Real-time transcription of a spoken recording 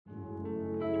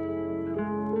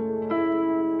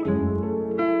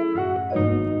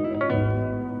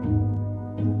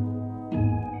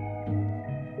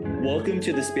Welcome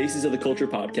to the Spaces of the Culture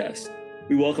podcast.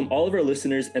 We welcome all of our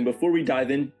listeners, and before we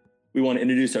dive in, we want to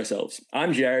introduce ourselves.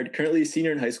 I'm Jared, currently a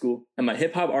senior in high school, and my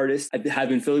hip-hop artists have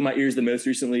been filling my ears the most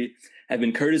recently have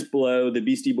been Kurtis Blow, the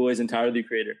Beastie Boys, and Tyler, the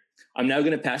Creator. I'm now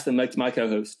going to pass the mic to my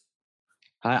co-host.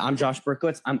 Hi, I'm Josh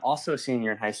Berkowitz. I'm also a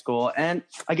senior in high school, and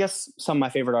I guess some of my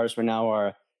favorite artists right now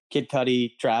are Kid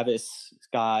Cudi, Travis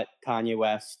Scott, Kanye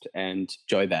West, and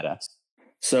Joey Badass.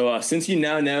 So since you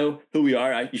now know who we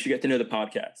are, you should get to know the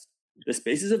podcast. The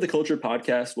Spaces of the Culture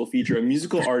podcast will feature a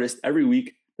musical artist every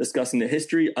week discussing the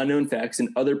history, unknown facts, and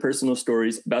other personal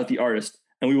stories about the artist.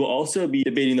 And we will also be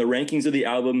debating the rankings of the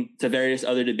album to various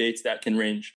other debates that can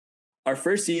range. Our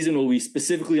first season will be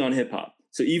specifically on hip hop.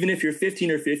 So even if you're 15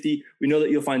 or 50, we know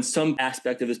that you'll find some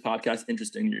aspect of this podcast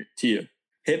interesting to you.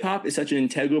 Hip hop is such an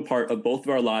integral part of both of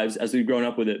our lives as we've grown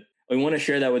up with it. And we want to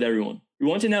share that with everyone. We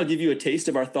want to now give you a taste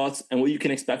of our thoughts and what you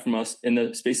can expect from us in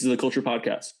the Spaces of the Culture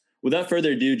podcast. Without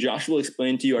further ado, Josh will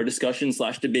explain to you our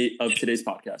discussion/debate of today's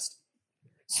podcast.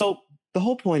 So the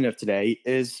whole point of today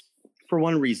is for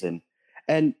one reason.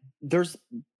 And there's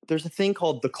a thing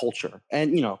called the culture.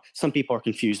 And, some people are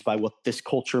confused by what this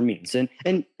culture means. And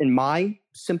in my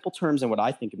simple terms and what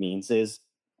I think it means is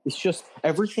it's just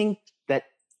everything that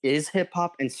is hip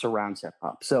hop and surrounds hip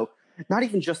hop. So not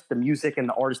even just the music and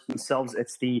the artists themselves,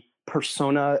 it's the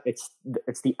persona, it's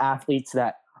the athletes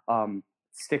that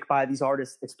stick by these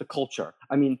artists, it's the culture.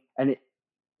 I mean, and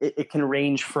it can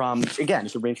range from, again,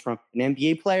 it can range from an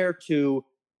NBA player to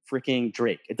freaking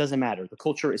Drake. It doesn't matter. The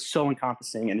culture is so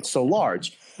encompassing and it's so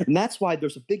large. And that's why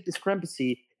there's a big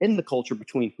discrepancy in the culture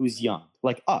between who's young,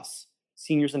 like us,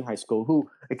 seniors in high school, who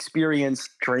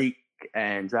experienced Drake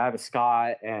and Travis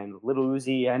Scott and Lil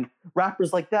Uzi and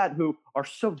rappers like that who are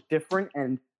so different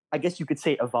and I guess you could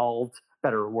say evolved,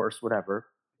 better or worse, whatever,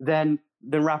 than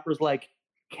rappers like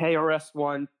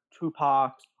KRS-One,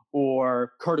 Tupac,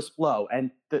 or Kurtis Blow,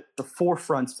 and the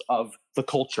forefronts of the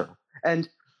culture. And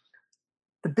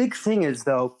the big thing is,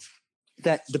 though,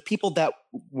 that the people that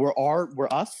were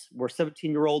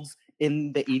 17-year-olds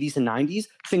in the 80s and 90s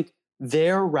think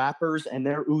their rappers and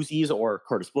their Uzis or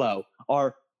Kurtis Blow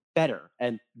are better.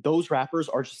 And those rappers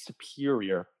are just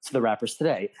superior to the rappers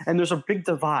today. And there's a big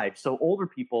divide. So older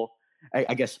people,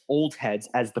 I guess old heads,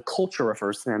 as the culture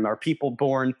refers to them, are people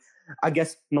born, I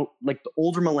guess, like the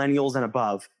older millennials and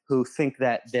above who think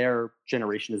that their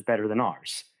generation is better than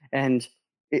ours. And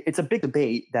it's a big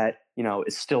debate that,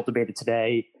 is still debated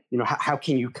today. How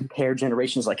can you compare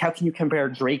generations? Like, how can you compare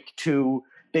Drake to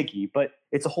Biggie? But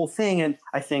it's a whole thing. And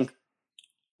I think,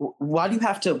 why do you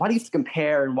have to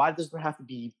compare, and why does there have to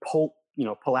be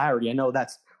polarity? I know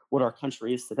that's what our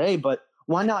country is today, but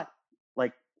why not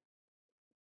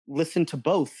listen to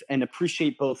both and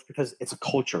appreciate both, because it's a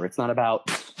culture. It's not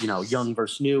about, young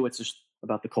versus new. It's just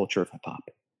about the culture of hip hop.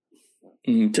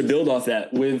 To build off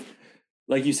that, with,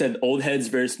 like you said, old heads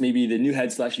versus maybe the new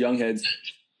heads / young heads,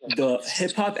 the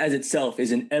hip hop as itself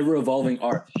is an ever evolving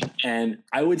art. And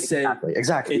I would say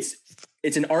exactly.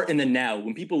 It's an art in the now.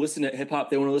 When people listen to hip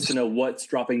hop, they want to listen to what's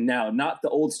dropping now, not the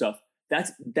old stuff.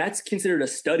 That's considered a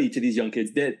study to these young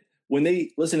kids, that when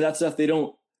they listen to that stuff, they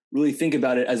don't really think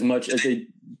about it as much as they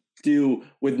do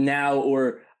with now,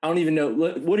 or I don't even know.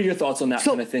 What are your thoughts on that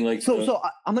kind of thing? I'm just going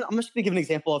to give an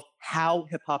example of how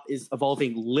hip hop is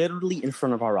evolving literally in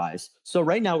front of our eyes. So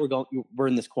right now we're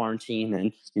in this quarantine,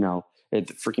 and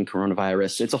the freaking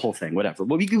coronavirus. It's a whole thing, whatever.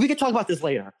 But we could talk about this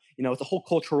later. It's a whole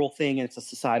cultural thing and it's a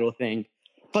societal thing.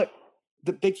 But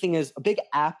the big thing is, a big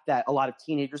app that a lot of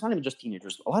teenagers, not even just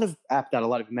teenagers, a lot of app that a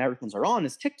lot of Americans are on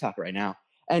is TikTok right now.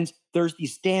 And there's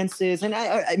these dances, and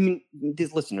I mean,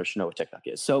 these listeners should know what TikTok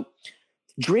is. So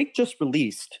Drake just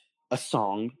released a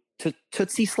song to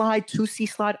Tootsie Slide, I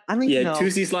don't even know. Yeah,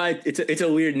 Tootsie Slide. It's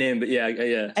a weird name, but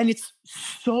yeah. And it's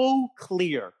so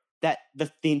clear that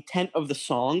the intent of the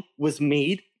song was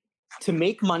made to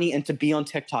make money and to be on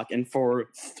TikTok and for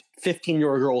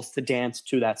 15-year-old girls to dance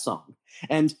to that song.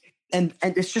 And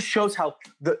it just shows how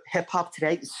the hip hop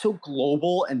today is so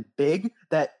global and big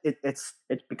that it's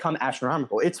become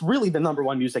astronomical. It's really the number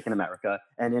one music in America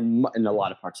and in a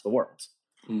lot of parts of the world.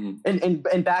 Mm-hmm.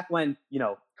 And back when,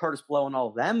 Kurtis Blow and all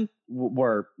of them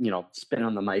were, spinning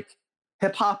on the mic,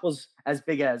 hip hop was as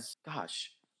big as,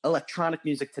 electronic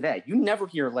music today. You never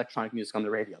hear electronic music on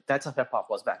the radio. That's how hip hop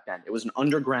was back then. It was an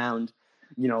underground,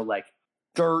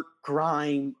 dirt,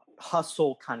 grime,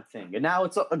 hustle kind of thing. And now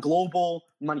it's a global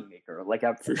moneymaker,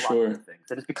 for sure.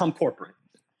 Things. It has become corporate.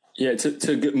 Yeah,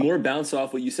 to get more bounce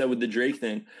off what you said with the Drake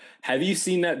thing, have you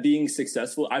seen that being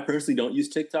successful? I personally don't use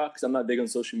TikTok because I'm not big on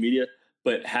social media,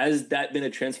 but has that been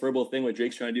a transferable thing what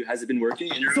Drake's trying to do? Has it been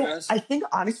working in your eyes? I think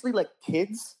honestly,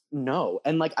 kids, no.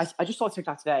 And I just saw a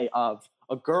TikTok today of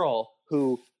a girl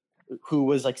who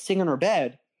was like sitting in her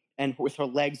bed and with her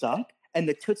legs up, and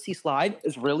the Tootsie slide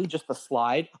is really just a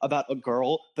slide about a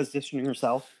girl positioning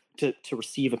herself to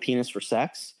receive a penis for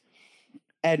sex.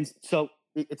 And so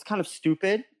it's kind of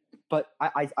stupid, but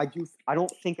I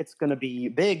don't think it's going to be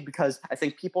big, because I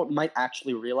think people might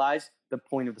actually realize the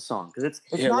point of the song, because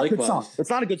it's not a good song. It's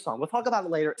not a good song. We'll talk about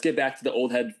it later. Let's get back to the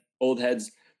old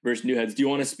heads versus new heads. Do you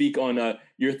want to speak on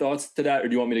your thoughts to that, or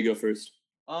do you want me to go first?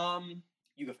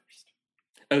 You go first.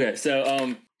 Okay,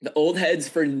 so the old heads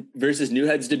versus new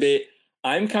heads debate,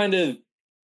 I'm kind of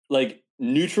like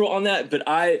neutral on that, but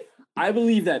I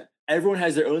believe that everyone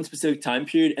has their own specific time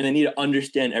period, and they need to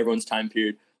understand everyone's time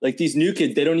period. Like these new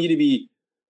kids, they don't need to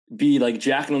be like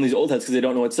jacking on these old heads because they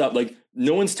don't know what's up. Like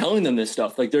no one's telling them this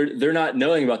stuff. Like they're not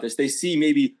knowing about this. They see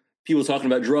maybe people talking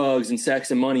about drugs and sex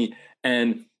and money,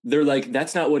 and they're like,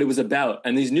 that's not what it was about.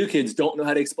 And these new kids don't know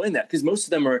how to explain that, because most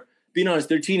of them are, being honest,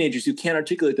 they're teenagers who can't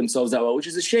articulate themselves that well, which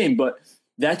is a shame, but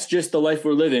that's just the life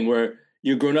we're living, where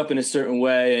you're grown up in a certain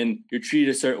way and you're treated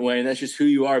a certain way, and that's just who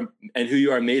you are and who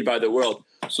you are made by the world.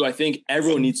 So I think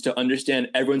everyone needs to understand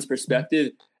everyone's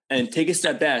perspective and take a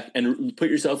step back and put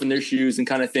yourself in their shoes and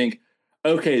kind of think,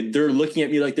 okay, they're looking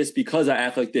at me like this because I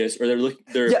act like this, or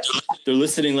they're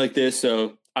listening like this.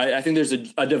 So I think there's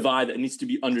a divide that needs to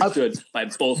be understood by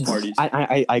both parties.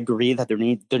 I agree that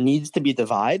there needs to be a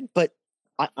divide, but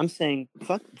I'm saying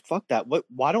fuck that.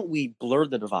 Why don't we blur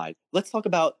the divide? Let's talk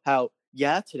about how,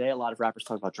 today a lot of rappers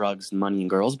talk about drugs and money and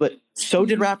girls, but so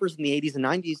did rappers in the 80s and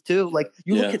 90s too. Like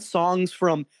you look at songs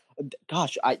from,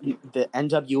 the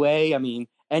NWA. I mean,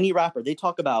 any rapper, they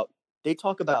talk about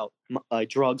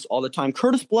drugs all the time.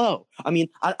 Curtis Blow. I mean,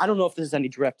 I don't know if this is any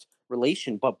direct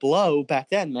relation, but blow back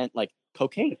then meant like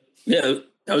cocaine. Yeah,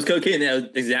 that was cocaine. That was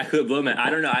exactly what blow meant. I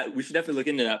don't know. We should definitely look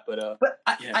into that. But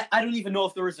I don't even know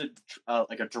if there was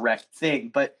a direct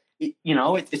thing, but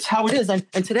it's how it is.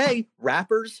 And today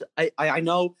rappers, I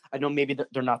know maybe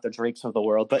they're not the Drakes of the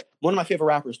world, but one of my favorite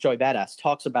rappers, Joey Badass,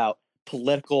 talks about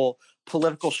political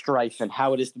strife and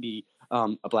how it is to be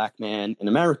a black man in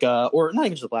America, or not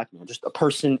even just a black man, just a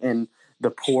person in the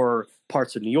poor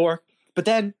parts of New York. But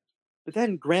then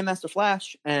Grandmaster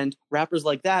Flash and rappers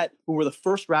like that, who were the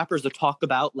first rappers to talk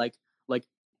about like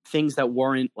things that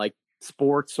weren't like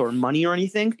sports or money or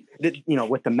anything, that,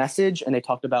 with the message, and they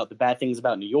talked about the bad things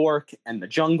about New York and the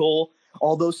jungle,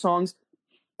 all those songs.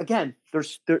 Again, there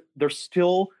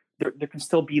can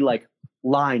still be like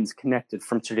lines connected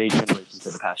from today's generation to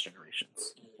the past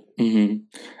generations.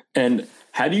 Mm-hmm. And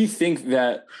how do you think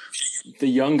that the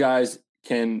young guys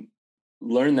can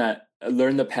learn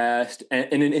the past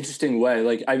in an interesting way?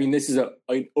 Like, I mean, this is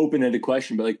an open-ended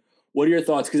question, but like, what are your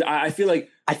thoughts? Because I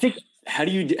think how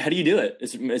do you do it?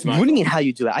 It's my what do you mean how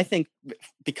you do it? I think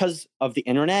because of the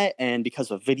internet and because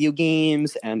of video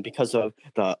games and because of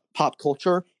the pop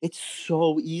culture, it's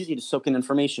so easy to soak in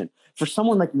information. For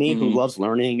someone like me who loves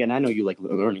learning, and I know you like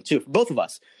learning too, for both of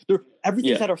us,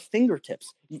 everything's at our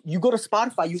fingertips. You go to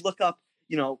Spotify, you look up,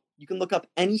 you can look up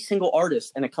any single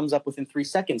artist and it comes up within 3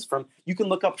 seconds. You can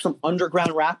look up some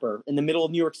underground rapper in the middle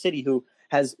of New York City who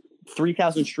has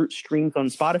 3,000 streams on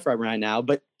Spotify right now,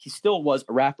 but he still was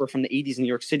a rapper from the 80s in New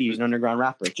York City. He was an underground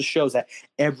rapper. It just shows that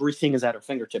everything is at our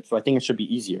fingertips. So I think it should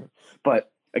be easier.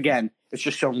 But again, it's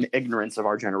just showing the ignorance of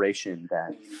our generation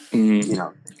that,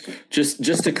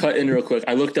 Just to cut in real quick,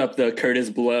 I looked up the Curtis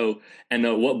Blow and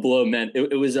what blow meant.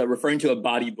 It was referring to a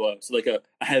body blow. So like a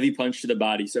heavy punch to the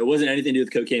body. So it wasn't anything to do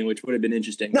with cocaine, which would have been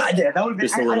interesting. No, yeah, that would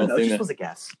have been, I don't know, it just was a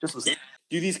guess.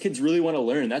 Do these kids really want to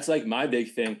learn? That's like my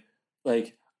big thing.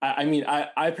 Like, I mean,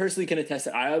 I personally can attest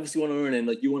that I obviously want to learn, and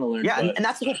like you want to learn. Yeah, and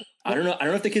that's what I don't know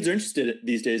if the kids are interested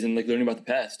these days in like learning about the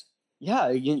past. Yeah,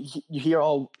 you hear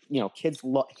all, kids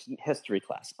love history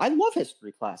class. I love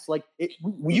history class. Like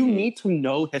you need to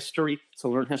know history to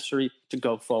learn history to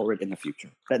go forward in the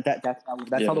future. That's how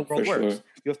the world works. Sure.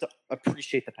 You have to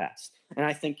appreciate the past. And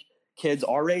I think kids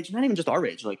our age, not even just our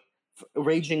age, like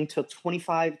ranging to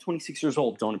 25, 26 years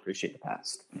old, don't appreciate the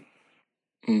past.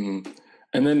 Mm-hmm.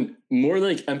 And then more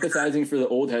like empathizing for the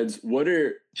old heads. What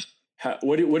are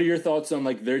your thoughts on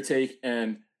like their take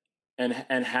and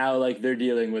how like they're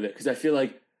dealing with it? Because I feel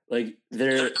like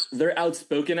they're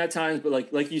outspoken at times, but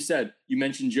like you said, you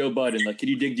mentioned Joe Budden. Like, could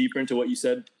you dig deeper into what you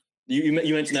said? You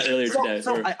mentioned that earlier today.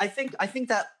 So I think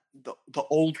that the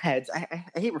old heads, I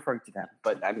hate referring to them,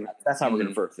 but I mean that's how we're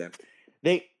going to refer to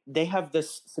them. They have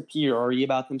this superiority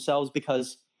about themselves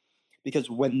because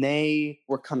when they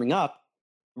were coming up,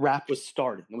 rap was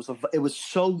started. It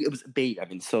was bait. I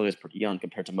mean, so it's pretty young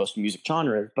compared to most music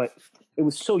genres, but it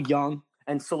was so young,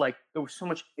 and so like there was so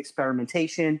much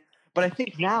experimentation. But I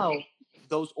think now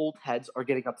those old heads are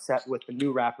getting upset with the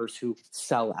new rappers who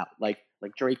sell out, like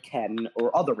Drake can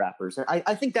or other rappers. And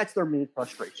I think that's their main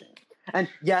frustration. And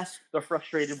yes, they're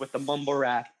frustrated with the mumble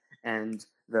rap and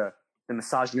the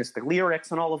misogynistic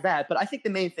lyrics and all of that. But I think the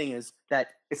main thing is that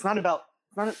it's not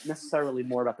necessarily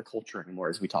more about the culture anymore,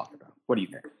 as we talked about. What do you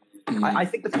think? I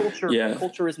think the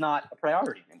culture is not a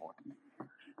priority anymore.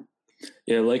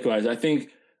 Yeah, likewise. I think,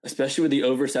 especially with the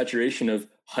oversaturation of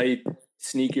hype,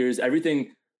 sneakers,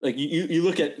 everything, like you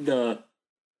look at the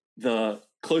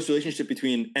close relationship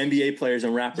between NBA players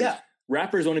and rappers. Yeah.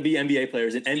 Rappers want to be NBA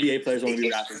players and NBA players want to be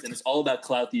rappers, and it's all about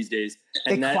clout these days.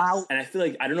 And I feel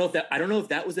like I don't know if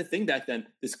that was the thing back then.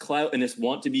 This clout and this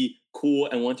want to be cool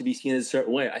and want to be seen as a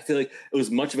certain way. I feel like it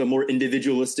was much of a more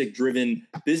individualistic driven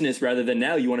business rather than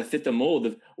now you want to fit the mold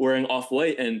of wearing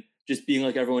Off-White and just being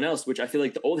like everyone else, which I feel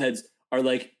like the old heads are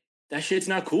like, that shit's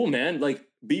not cool, man. Like,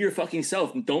 be your fucking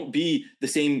self. Don't be the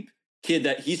same kid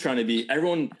that he's trying to be.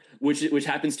 Everyone, which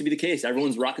happens to be the case.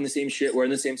 Everyone's rocking the same shit,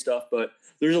 wearing the same stuff, but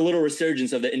there's a little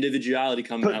resurgence of the individuality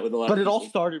coming out with a lot of people. But it all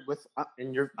started with, I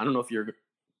don't know if you're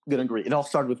going to agree, it all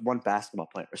started with one basketball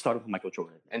player. It started with Michael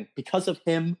Jordan. And because of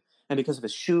him and because of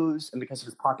his shoes and because of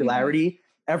his popularity,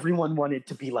 everyone wanted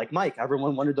to be like Mike.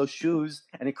 Everyone wanted those shoes,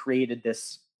 and it created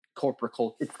this corporate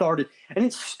culture. It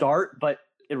didn't start, but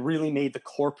it really made the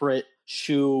corporate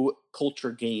shoe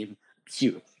culture game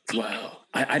huge. Wow.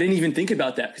 I didn't even think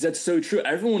about that, because that's so true.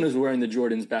 Everyone was wearing the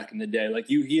Jordans back in the day. Like,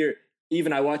 you hear,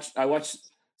 even I watch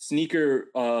sneaker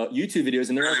YouTube videos,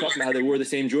 and they're all talking about how they wore the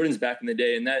same Jordans back in the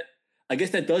day. And that, I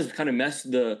guess that does kind of mess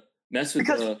with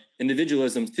the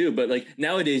individualism too. But like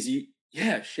nowadays, you're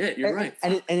right.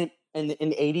 And in the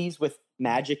 80s with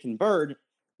Magic and Bird,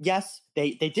 yes,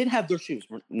 they did have their shoes.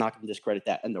 We're not going to discredit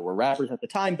that. And there were rappers at the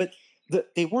time, but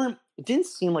they weren't, it didn't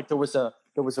seem like there was a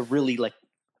really like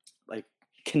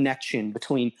connection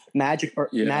between Magic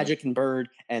and Bird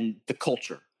and the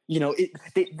culture. You know,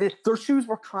 their shoes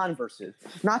were Converses,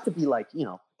 not to be like, you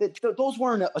know, those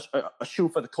weren't a shoe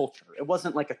for the culture. It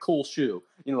wasn't like a cool shoe.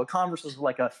 You know, the Converses were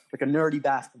like a nerdy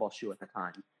basketball shoe at the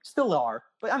time. Still are,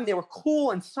 but I mean, they were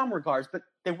cool in some regards, but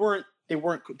they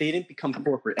didn't become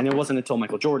corporate. And it wasn't until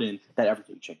Michael Jordan that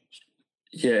everything changed.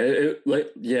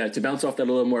 Yeah, to bounce off that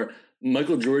a little more,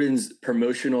 Michael Jordan's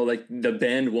promotional, like the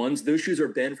banned ones, those shoes are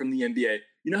banned from the NBA.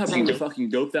 You know how big fucking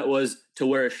dope that was to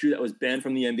wear a shoe that was banned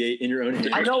from the NBA in your own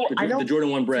hand? I know. The Jordan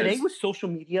 1 breads. Today with social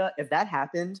media, if that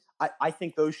happened, I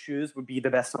think those shoes would be the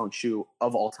best selling shoe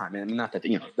of all time. And not that,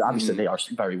 you know, obviously they are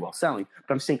very well selling,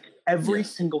 but I'm saying every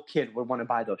single kid would want to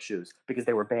buy those shoes because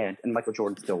they were banned, and Michael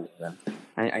Jordan still wore them.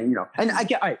 And I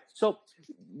get, all right, so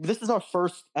this is our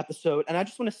first episode, and I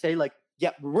just want to say, like, yeah,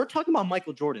 we're talking about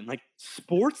Michael Jordan. Like,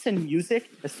 sports and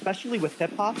music, especially with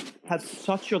hip hop, have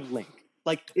such a link.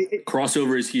 Like,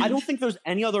 crossover is huge. I don't think there's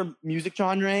any other music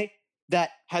genre that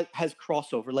has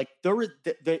crossover. Like,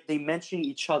 they mention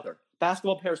each other.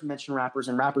 Basketball players mention rappers,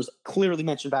 and rappers clearly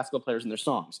mention basketball players in their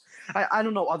songs. I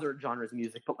don't know other genres of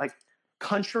music, but like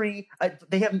country,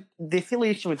 they have the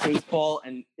affiliation with baseball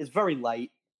and is very light.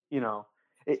 You know,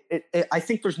 I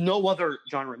think there's no other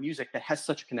genre of music that has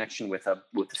such a connection with the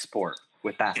sport,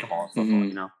 with basketball and football.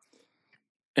 You know.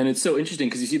 And it's so interesting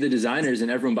because you see the designers and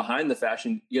everyone behind the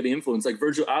fashion, you get the influence. Like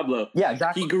Virgil Abloh, yeah,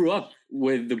 exactly. He grew up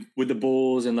with the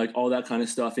Bulls and like all that kind of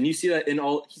stuff, and you see that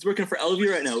he's working for LV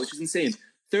right now, which is insane.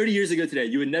 30 years ago today,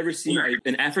 you would never see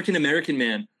an African American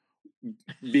man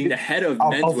being the head of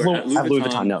menswear at Louis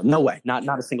Vuitton. No way, not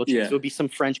a single chance. It would be some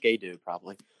French gay dude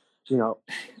probably, you know.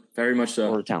 Very much so,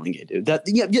 or Italian gay dude.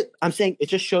 I'm saying it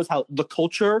just shows how the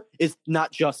culture is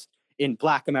not just in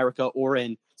Black America or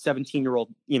in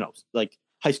 17-year-old, you know, like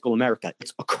high school America.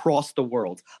 It's across the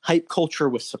world. Hype culture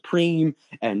with Supreme,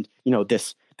 and you know,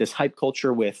 this hype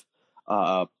culture with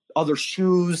other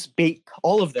shoes, bait.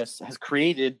 All of this has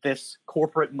created this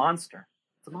corporate monster.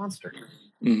 It's a monster.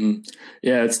 Mm-hmm.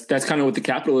 Yeah, that's kind of what the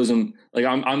capitalism. Like,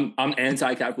 I'm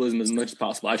anti-capitalism as much as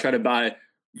possible. I try to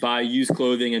buy used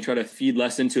clothing and try to feed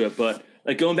less into it. But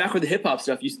like going back with the hip hop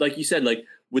stuff, like you said, like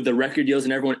with the record deals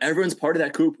and everyone's part of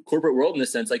that corporate world in a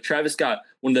sense. Like Travis Scott,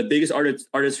 one of the biggest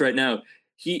artists right now.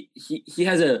 He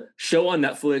has a show on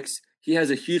Netflix. He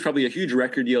has probably a huge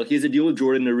record deal. He has a deal with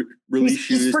Jordan to release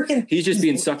shoes. He's just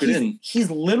being suckered in.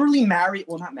 He's literally married.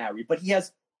 Well, not married, but he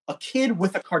has a kid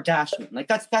with a Kardashian. Like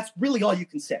that's really all you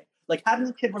can say. Like having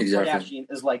a kid with a Kardashian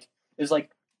is like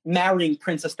marrying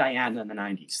Princess Diana in the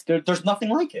 90s. There's nothing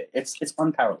like it. It's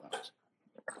unparalleled.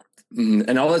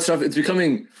 And all that stuff. It's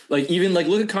becoming like, even like,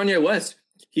 look at Kanye West.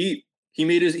 He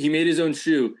made his own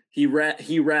shoe. He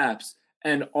raps.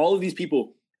 And all of these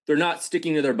people, they're not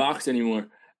sticking to their box anymore.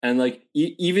 And like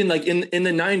even like in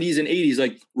the 90s and 80s,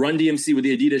 like Run DMC with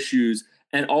the Adidas shoes,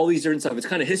 and all these different stuff. It's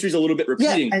kind of history's a little bit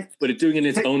repeating, but it's doing it in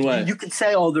its own way. You could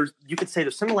say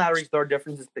there's similarities, there are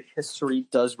differences, but history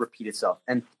does repeat itself.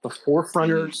 And the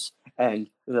forefronters and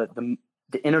the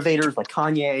innovators like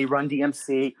Kanye, Run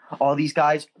DMC, all these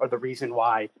guys are the reason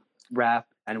why rap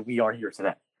and we are here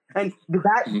today. And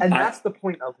that's the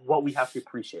point of what we have to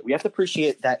appreciate. We have to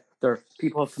appreciate that there are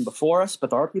people who have come before us, but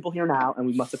there are people here now, and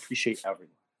we must appreciate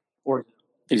everyone.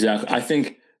 Exactly. I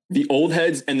think the old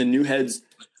heads and the new heads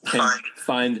can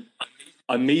find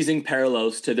amazing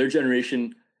parallels to their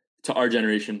generation, to our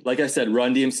generation. Like I said,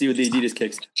 Run DMC with the Adidas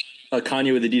kicks,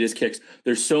 Kanye with Adidas kicks.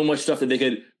 There's so much stuff that they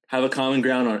could have a common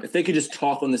ground on. If they could just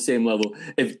talk on the same level,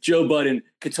 if Joe Budden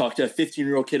could talk to a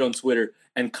 15-year-old kid on Twitter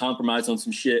and compromise on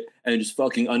some shit and just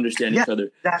fucking understand each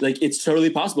other, like it's totally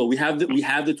possible. We have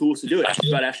the tools to do it. It's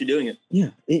about actually doing it.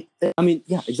 Yeah,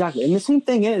 exactly. And the same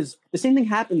thing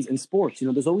happens in sports.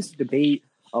 There's always a debate.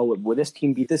 Oh, will this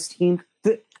team beat this team?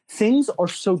 Things are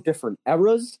so different.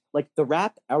 Eras, like the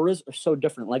rap eras, are so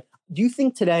different. Like, do you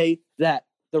think today that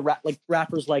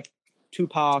rappers like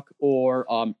Tupac or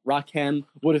Rakim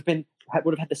would have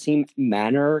had the same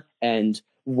manner and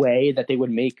way that they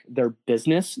would make their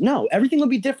business? No, everything would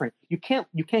be different. You can't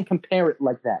compare it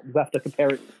like that. You have to compare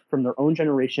it from their own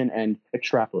generation and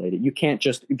extrapolate it. You can't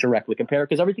just directly compare it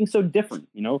because everything's so different.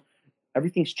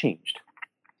 Everything's changed.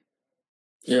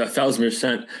 Yeah,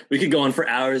 1,000%. We could go on for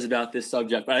hours about this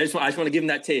subject, but I just want to give them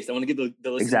that taste. I want to give the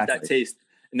listeners that taste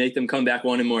and make them come back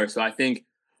wanting more. So I think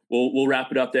we'll wrap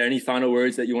it up there. Any final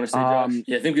words that you want to say, Josh?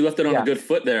 Yeah, I think we left it on a good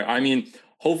foot there. I mean,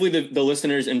 hopefully the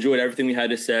listeners enjoyed everything we had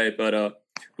to say, but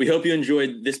we hope you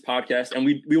enjoyed this podcast, and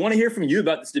we want to hear from you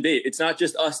about this debate. It's not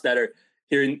just us that are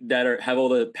hearing have all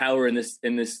the power in this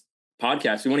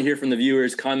podcast. We want to hear from the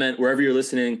viewers. Comment wherever you're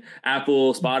listening,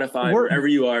 Apple, Spotify, wherever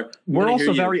you are. We're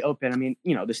also very open. I mean,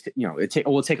 it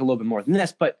will take a little bit more than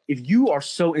this, but if you are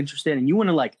so interested and you want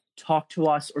to talk to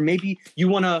us, or maybe you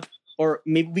want to, or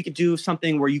maybe we could do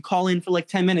something where you call in for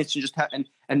 10 minutes and just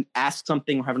and ask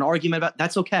something or have an argument about.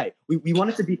 That's okay. We want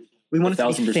it to be. We want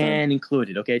it to be fan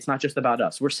included. Okay, it's not just about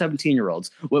us. We're 17-year-olds.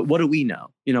 What do we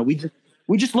know?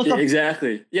 We just look up.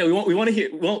 Exactly. Yeah, we want to hear.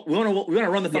 We want to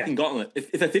run the fucking gauntlet.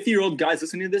 If a 50-year-old guy's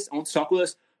listening to this and wants to talk with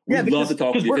us, we'd love to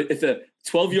talk with you. If a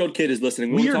 12-year-old kid is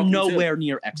listening, we are nowhere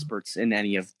near experts in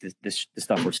any of this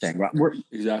stuff we're saying.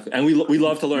 Exactly, and we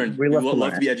love to learn. We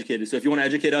love to be educated. So if you want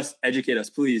to educate us,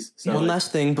 please. So one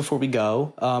last thing before we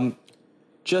go,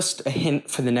 just a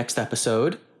hint for the next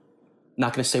episode.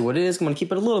 Not going to say what it is. I'm going to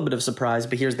keep it a little bit of a surprise,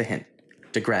 but here's the hint.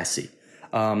 Degrassi.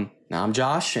 Now I'm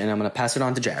Josh, and I'm going to pass it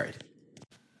on to Jared.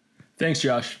 Thanks,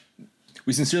 Josh.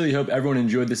 We sincerely hope everyone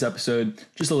enjoyed this episode.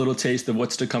 Just a little taste of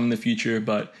what's to come in the future.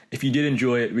 But if you did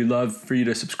enjoy it, we'd love for you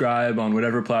to subscribe on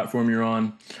whatever platform you're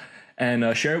on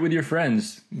and share it with your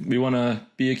friends. We want to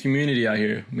be a community out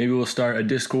here. Maybe we'll start a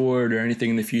Discord or anything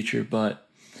in the future. But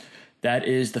that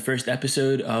is the first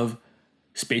episode of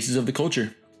Spaces of the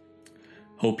Culture.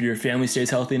 Hope your family stays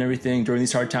healthy and everything during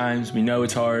these hard times. We know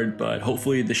it's hard, but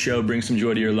hopefully the show brings some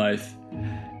joy to your life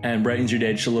and brightens your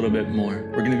day just a little bit more.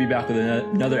 We're going to be back with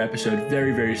another episode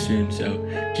very, very soon, so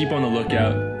keep on the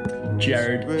lookout.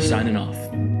 Jared, signing off.